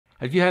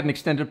Have you had an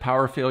extended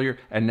power failure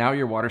and now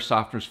your water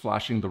softener is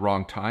flashing the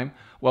wrong time?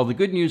 Well, the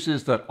good news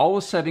is that all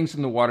the settings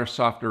in the water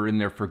softener are in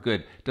there for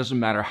good. Doesn't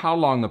matter how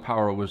long the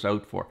power was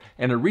out for.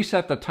 And to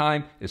reset the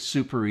time is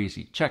super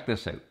easy. Check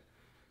this out.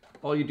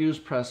 All you do is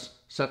press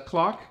set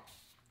clock.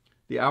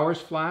 The hours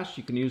flash.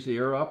 You can use the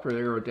arrow up or the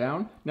arrow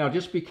down. Now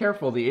just be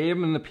careful. The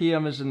AM and the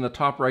PM is in the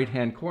top right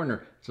hand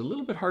corner. It's a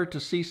little bit hard to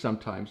see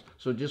sometimes,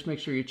 so just make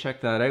sure you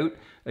check that out.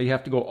 You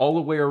have to go all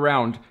the way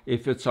around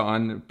if it's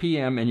on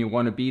PM and you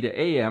want to be to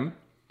AM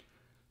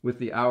with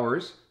the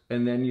hours,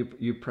 and then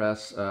you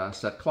press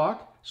set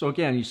clock. So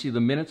again, you see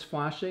the minutes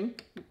flashing.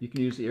 You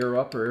can use the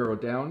arrow up or arrow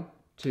down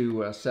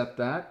to set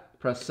that.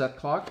 Press set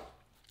clock,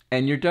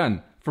 and you're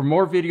done. For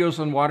more videos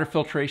on water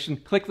filtration,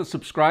 click the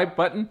subscribe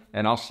button,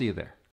 and I'll see you there.